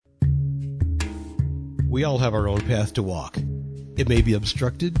We all have our own path to walk. It may be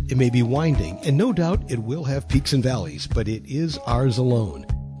obstructed, it may be winding, and no doubt it will have peaks and valleys, but it is ours alone.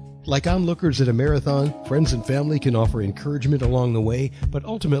 Like onlookers at a marathon, friends and family can offer encouragement along the way, but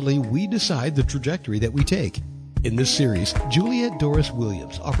ultimately we decide the trajectory that we take. In this series, Juliet Doris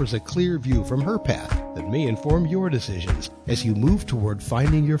Williams offers a clear view from her path that may inform your decisions as you move toward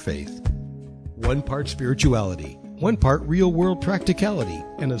finding your faith. One part spirituality, one part real-world practicality,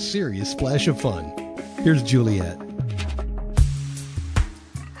 and a serious splash of fun. Here's Juliet.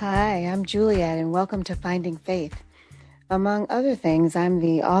 Hi, I'm Juliet, and welcome to Finding Faith. Among other things, I'm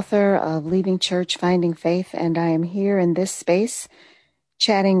the author of Leaving Church, Finding Faith, and I am here in this space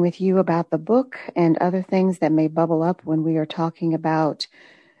chatting with you about the book and other things that may bubble up when we are talking about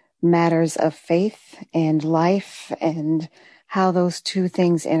matters of faith and life and how those two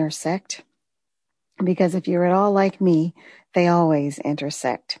things intersect. Because if you're at all like me, they always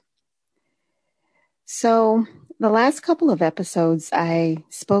intersect. So the last couple of episodes, I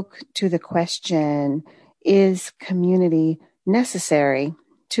spoke to the question, is community necessary?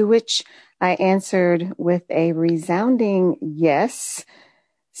 To which I answered with a resounding yes.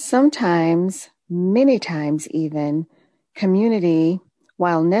 Sometimes, many times even, community,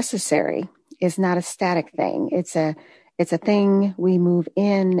 while necessary, is not a static thing. It's a thing we move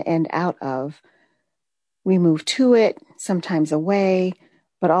in and out of. We move to it, sometimes away,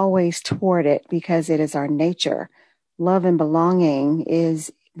 but always toward it because it is our nature. Love and belonging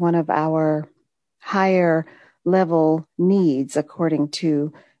is one of our higher level needs, according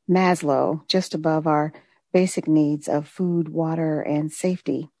to Maslow, just above our basic needs of food, water, and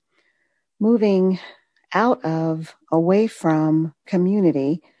safety. Moving out of, away from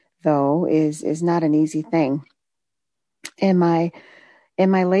community, though, is not an easy thing. In my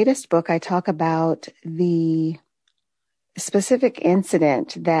latest book, I talk about the specific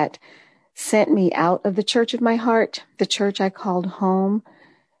incident that sent me out of the church of my heart, the church I called home.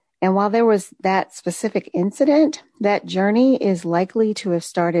 And while there was that specific incident, that journey is likely to have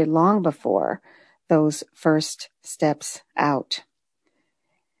started long before those first steps out.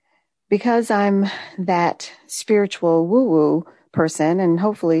 Because I'm that spiritual woo-woo person, and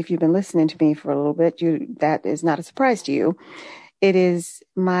hopefully if you've been listening to me for a little bit, that is not a surprise to you. It is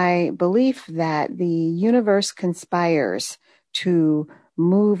my belief that the universe conspires to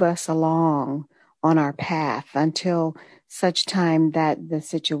move us along on our path until such time that the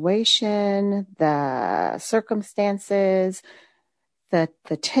situation, the circumstances, the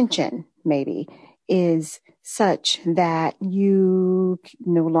tension maybe is such that you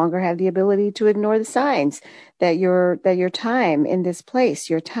no longer have the ability to ignore the signs that your time in this place,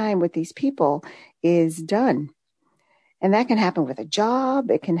 your time with these people is done. And that can happen with a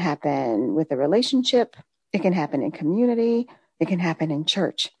job. It can happen with a relationship. It can happen in community. It can happen in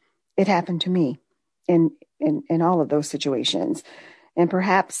church. It happened to me in all of those situations. And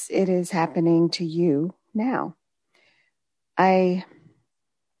perhaps it is happening to you now. I,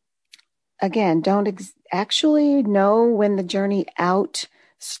 again, don't actually know when the journey out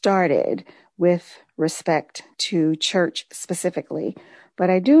started with respect to church specifically. But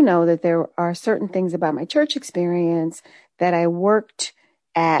I do know that there are certain things about my church experience that I worked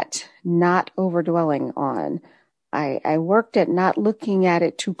at not overdwelling on. I worked at not looking at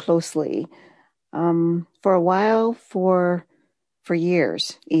it too closely. For a while, for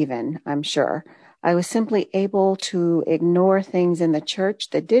years even, I'm sure, I was simply able to ignore things in the church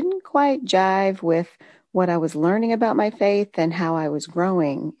that didn't quite jive with what I was learning about my faith and how I was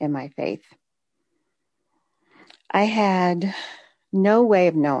growing in my faith. I had no way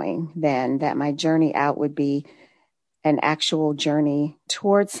of knowing then that my journey out would be an actual journey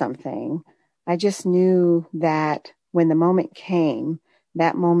towards something. I just knew that when the moment came,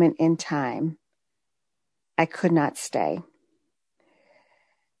 that moment in time, I could not stay.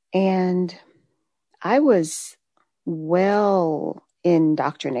 And I was well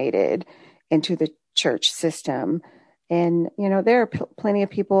indoctrinated into the church system. And, there are plenty of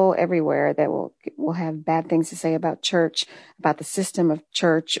people everywhere that will have bad things to say about church, about the system of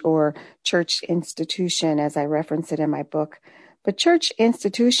church or church institution, as I reference it in my book. But church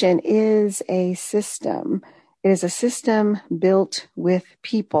institution is a system. It is a system built with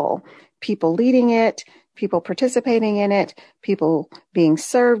people leading it, people participating in it, people being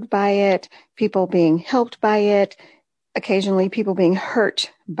served by it, people being helped by it, occasionally people being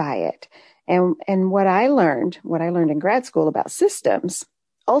hurt by it. And what I learned in grad school about systems,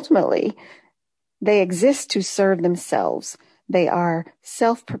 ultimately, they exist to serve themselves. They are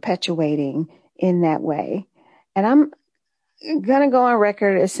self-perpetuating in that way. And I'm going to go on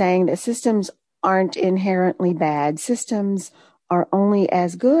record as saying that systems aren't inherently bad. Systems are only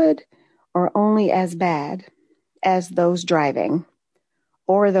as good or only as bad as those driving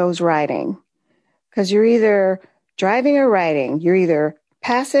or those riding. Because you're either driving or riding. You're either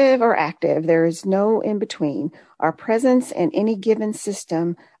passive or active. There is no in between. Our presence in any given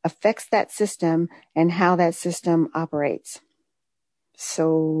system affects that system and how that system operates.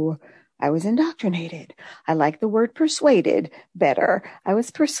 So I was indoctrinated. I like the word persuaded better. I was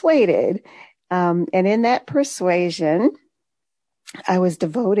persuaded. And in that persuasion, I was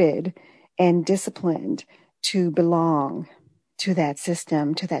devoted and disciplined to belong to that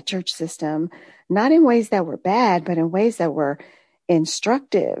system, to that church system, not in ways that were bad, but in ways that were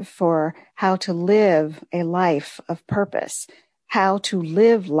instructive for how to live a life of purpose, how to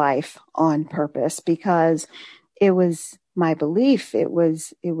live life on purpose, because it was my belief, it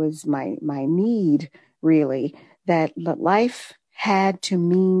was my need, really, that life had to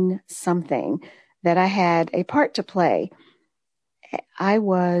mean something, that I had a part to play. I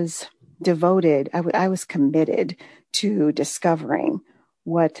was devoted, I was committed to discovering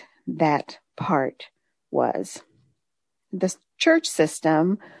what that part was. The church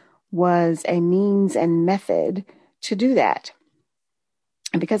system was a means and method to do that.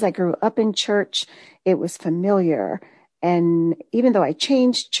 And because I grew up in church, it was familiar. And even though I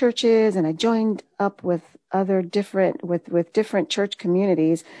changed churches and I joined up with other different church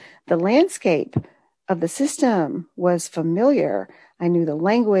communities, the landscape of the system was familiar. I knew the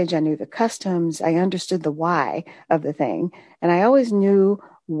language, I knew the customs, I understood the why of the thing. And I always knew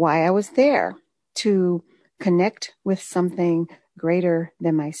why I was there, to connect with something greater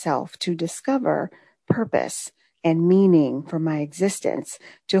than myself, to discover purpose and meaning for my existence,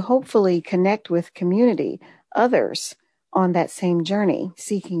 to hopefully connect with community, others on that same journey,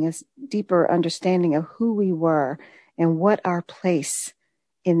 seeking a deeper understanding of who we were and what our place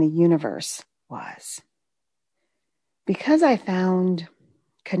in the universe was. Because I found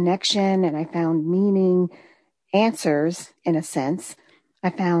connection and I found meaning, answers in a sense, I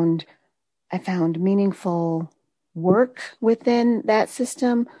found meaningful work within that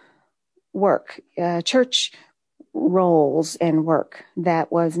system, church roles and work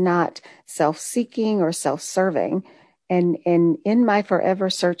that was not self-seeking or self-serving. And in my forever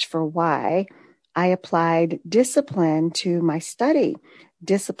search for why, I applied discipline to my study,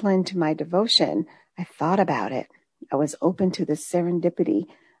 discipline to my devotion. I thought about it. I was open to the serendipity,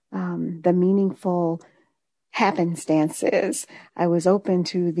 the meaningful happenstances. I was open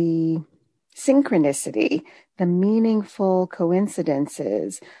to the synchronicity, the meaningful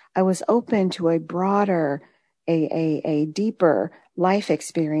coincidences. I was open to a broader, a deeper life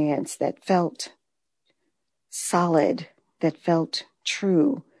experience that felt solid, that felt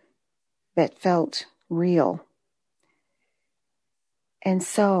true, that felt real. And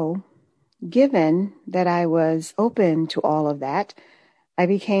so, given that I was open to all of that, I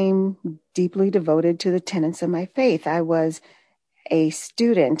became deeply devoted to the tenets of my faith. I was a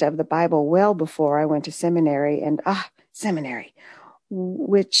student of the Bible well before I went to seminary, and seminary,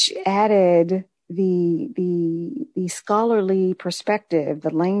 which added the scholarly perspective, the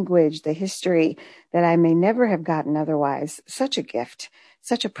language, the history that I may never have gotten otherwise. Such a gift,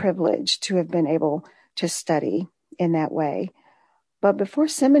 such a privilege to have been able to study in that way. But before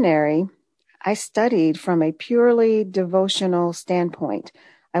seminary, I studied from a purely devotional standpoint.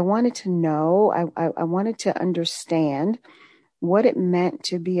 I wanted to know, I wanted to understand what it meant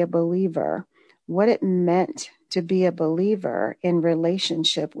to be a believer, what it meant to be a believer in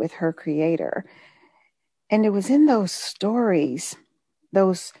relationship with her Creator. And it was in those stories,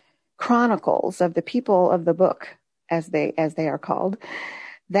 those chronicles of the people of the book, as they are called,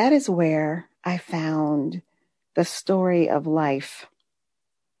 that is where I found the story of life.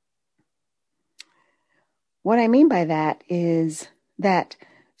 What I mean by that is that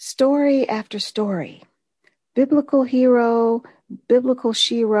story after story, biblical hero, biblical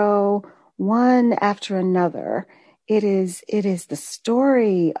shero, one after another, it is the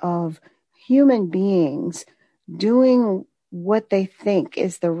story of human beings doing what they think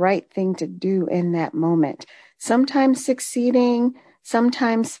is the right thing to do in that moment. Sometimes succeeding,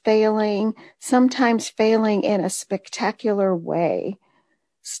 sometimes failing in a spectacular way.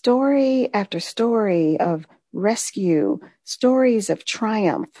 Story after story of rescue, stories of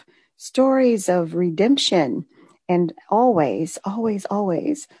triumph, stories of redemption. And always, always,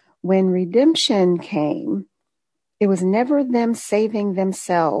 always, when redemption came, it was never them saving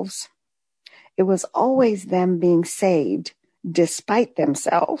themselves. It was always them being saved despite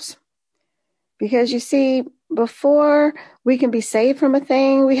themselves. Because you see, before we can be saved from a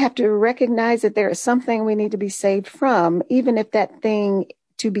thing, we have to recognize that there is something we need to be saved from, even if that thing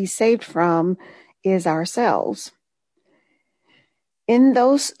to be saved from is ourselves. In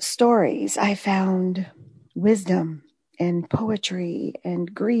those stories, I found wisdom and poetry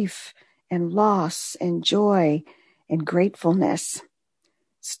and grief and loss and joy and gratefulness.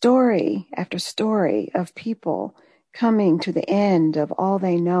 Story after story of people coming to the end of all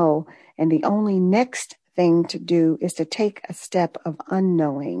they know, and the only next thing to do is to take a step of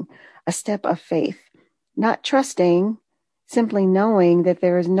unknowing, a step of faith, not trusting, simply knowing that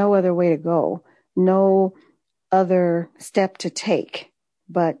there is no other way to go, no other step to take,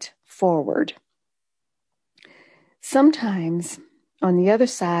 but forward. Sometimes on the other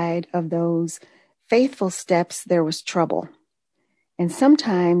side of those faithful steps, there was trouble. And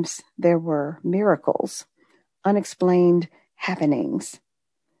sometimes there were miracles, unexplained happenings.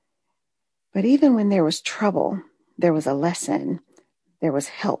 But even when there was trouble, there was a lesson, there was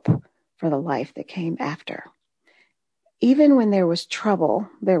help for the life that came after. Even when there was trouble,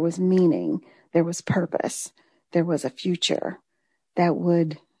 there was meaning, there was purpose, there was a future that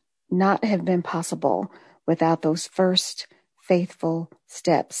would not have been possible without those first faithful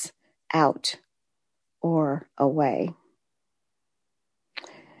steps out or away.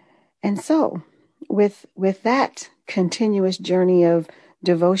 And so, with that continuous journey of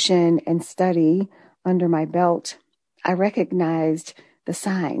devotion and study under my belt, I recognized the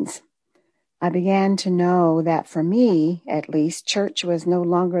signs. I began to know that for me, at least, church was no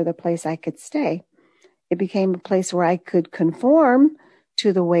longer the place I could stay. It became a place where I could conform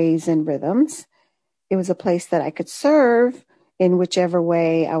to the ways and rhythms. It was a place that I could serve in whichever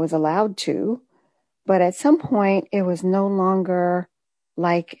way I was allowed to. But at some point, it was no longer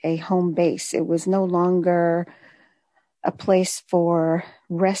like a home base. It was no longer a place for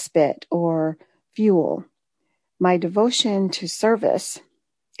respite or fuel. My devotion to service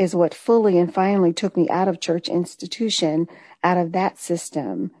is what fully and finally took me out of church institution, out of that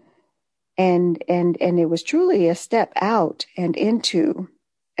system. And it was truly a step out and into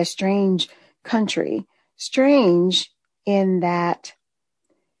a strange country. Strange in that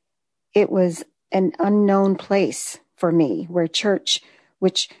it was an unknown place for me, where church,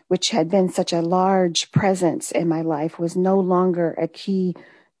 which had been such a large presence in my life, was no longer a key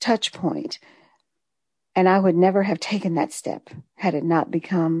touch point. And I would never have taken that step had it not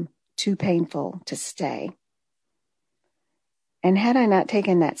become too painful to stay. And had I not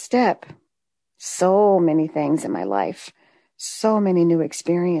taken that step, so many things in my life, so many new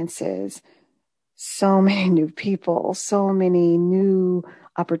experiences, so many new people, so many new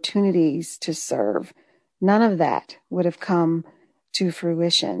opportunities to serve, none of that would have come to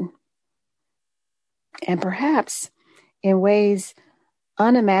fruition. And perhaps in ways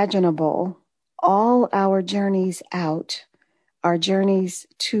unimaginable, all our journeys out, our journeys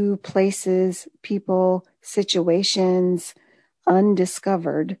to places, people, situations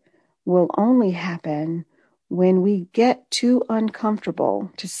undiscovered, will only happen when we get too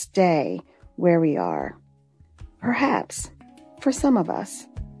uncomfortable to stay where we are. Perhaps, for some of us,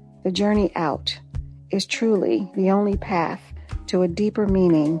 the journey out is truly the only path to a deeper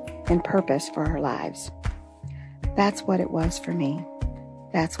meaning and purpose for our lives. That's what it was for me.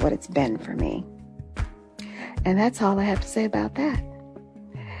 That's what it's been for me. And that's all I have to say about that.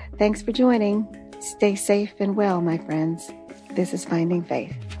 Thanks for joining. Stay safe and well, my friends. This is Finding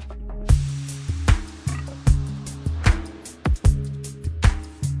Faith.